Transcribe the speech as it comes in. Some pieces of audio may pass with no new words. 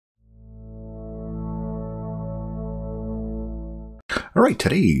All right,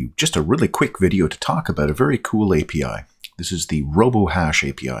 today, just a really quick video to talk about a very cool API. This is the RoboHash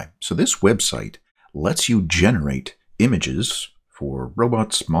API. So this website lets you generate images for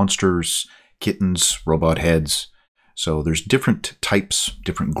robots, monsters, kittens, robot heads. So there's different types,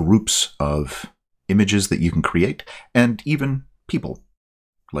 different groups of images that you can create, and even people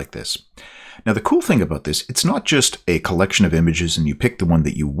like this. Now, the cool thing about this, it's not just a collection of images and you pick the one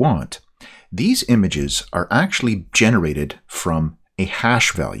that you want. These images are actually generated from a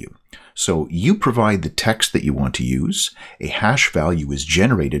hash value. So you provide the text that you want to use, a hash value is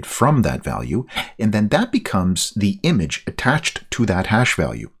generated from that value, and then that becomes the image attached to that hash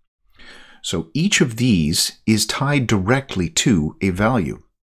value. So each of these is tied directly to a value.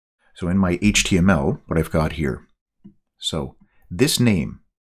 So in my HTML, what I've got here, so this name,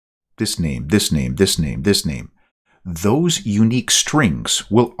 this name, this name, this name, this name, those unique strings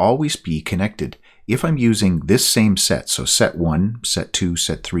will always be connected. If I'm using this same set, so set 1, set 2,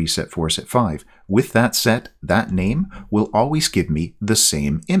 set 3, set 4, set 5, with that set, that name will always give me the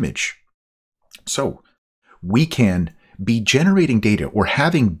same image. So we can be generating data or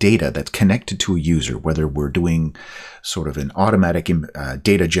having data that's connected to a user, whether we're doing sort of an automatic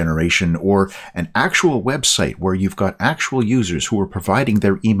data generation or an actual website where you've got actual users who are providing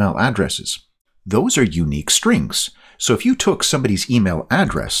their email addresses. Those are unique strings. So if you took somebody's email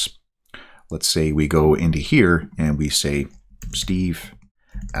address, let's say we go into here and we say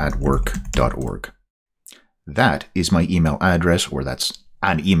steve@work.org. That is my email address, or that's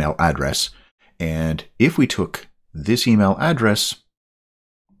an email address. And if we took this email address,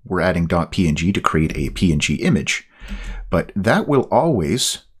 we're adding .png to create a PNG image. But that will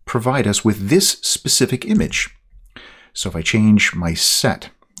always provide us with this specific image. So if I change my set,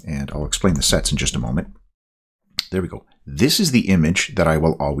 and I'll explain the sets in just a moment. There we go. This is the image that I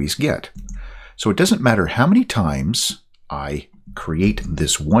will always get. So it doesn't matter how many times I create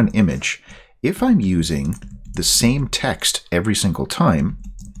this one image. If I'm using the same text every single time,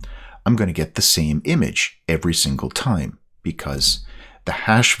 I'm going to get the same image every single time because the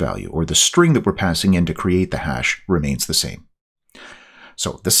hash value or the string that we're passing in to create the hash remains the same.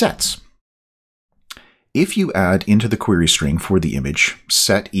 So the sets. If you add into the query string for the image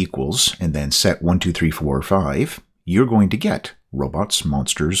set equals and then set 1, 2, 3, 4, 5, you're going to get robots,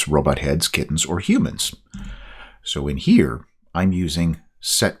 monsters, robot heads, kittens, or humans. So in here, I'm using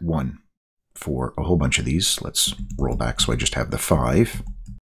set 1 for a whole bunch of these. Let's roll back so I just have the 5.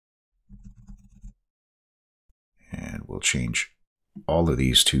 And we'll change all of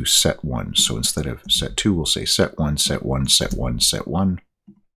these to set 1. So instead of set 2, we'll say set 1, set 1, set 1, set 1.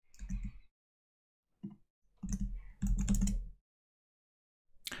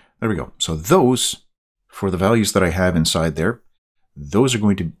 There we go. So those, for the values that I have inside there, those are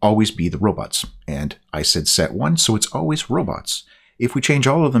going to always be the robots. And I said set 1, so it's always robots. If we change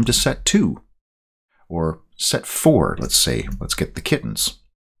all of them to set 2 or set 4, let's say, let's get the kittens.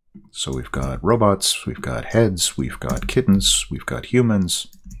 So we've got robots, we've got heads, we've got kittens, we've got humans,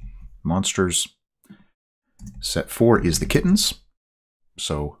 monsters. Set 4 is the kittens.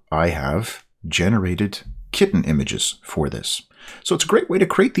 So I have generated kitten images for this. So it's a great way to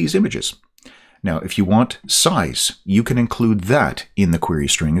create these images. Now, if you want size, you can include that in the query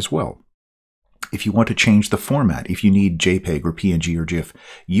string as well. If you want to change the format, if you need JPEG or PNG or GIF,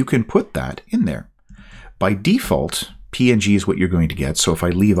 you can put that in there. By default, PNG is what you're going to get. So if I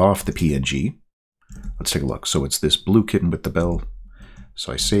leave off the PNG, let's take a look. So it's this blue kitten with the bell.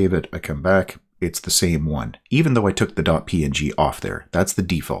 So I save it, I come back, it's the same one, even though I took the .png off there. That's the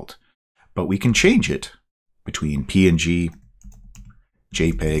default. But we can change it between PNG,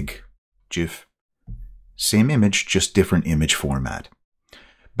 JPEG, GIF, same image, just different image format.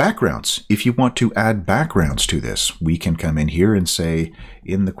 Backgrounds. If you want to add backgrounds to this, we can come in here and say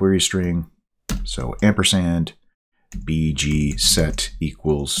in the query string, so ampersand, bg set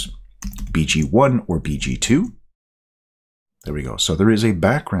equals bg1 or bg2. There we go. So there is a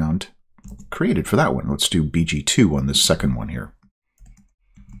background created for that one. Let's do bg2 on this second one here.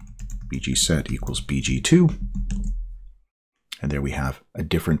 bg set equals bg2. And there we have a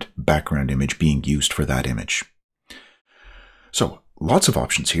different background image being used for that image. So lots of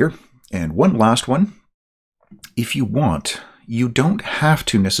options here. And one last one. If you want, you don't have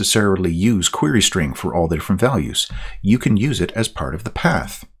to necessarily use query string for all the different values. You can use it as part of the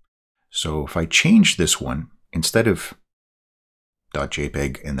path. So if I change this one, instead of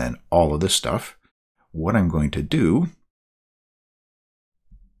 .jpeg and then all of this stuff, what I'm going to do,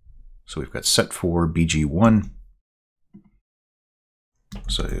 so we've got set 4 bg1.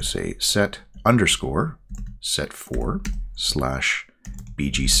 So I say set underscore set 4 slash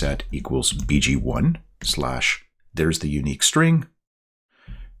bg set equals bg1 slash there's the unique string,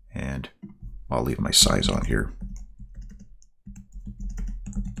 And I'll leave my size on here.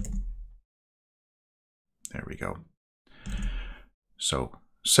 There we go. So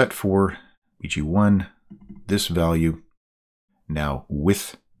set for BG1, this value. Now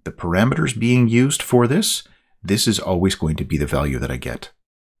with the parameters being used for this, this is always going to be the value that I get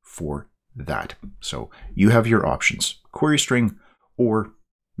for that. So you have your options, query string or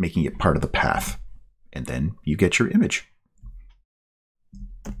making it part of the path, and then you get your image.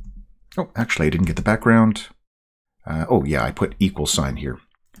 Oh, actually I didn't get the background. Oh yeah, I put equal sign here.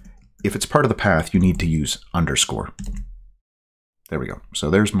 If it's part of the path, you need to use underscore. There we go.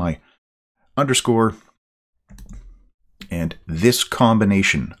 So there's my underscore and this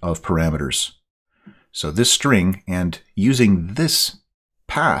combination of parameters. So this string and using this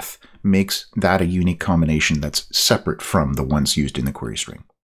path makes that a unique combination that's separate from the ones used in the query string.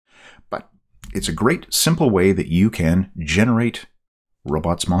 But it's a great, simple way that you can generate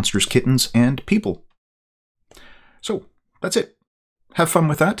robots, monsters, kittens, and people. So that's it. Have fun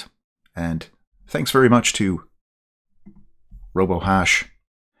with that. And thanks very much to RoboHash.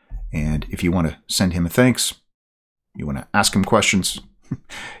 And if you want to send him a thanks, you want to ask him questions,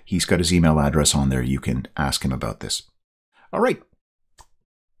 he's got his email address on there. You can ask him about this. All right.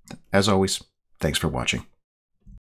 As always, thanks for watching.